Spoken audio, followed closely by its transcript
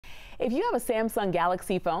If you have a Samsung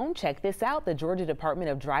Galaxy phone, check this out. The Georgia Department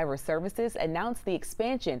of Driver Services announced the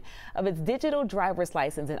expansion of its digital driver's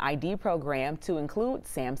license and ID program to include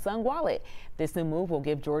Samsung Wallet. This new move will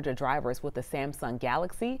give Georgia drivers with a Samsung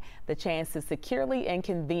Galaxy the chance to securely and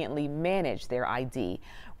conveniently manage their ID.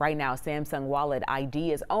 Right now, Samsung Wallet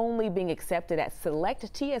ID is only being accepted at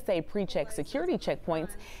select TSA pre-check security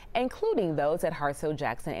checkpoints, including those at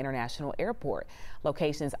Hartsfield-Jackson International Airport.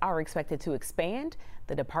 Locations are expected to expand.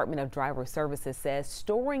 The Department of Driver Services says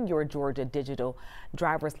storing your Georgia digital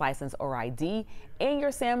driver's license or ID in your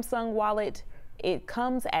Samsung Wallet, it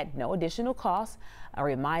comes at no additional cost. A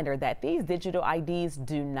reminder that these digital IDs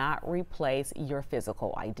do not replace your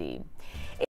physical ID.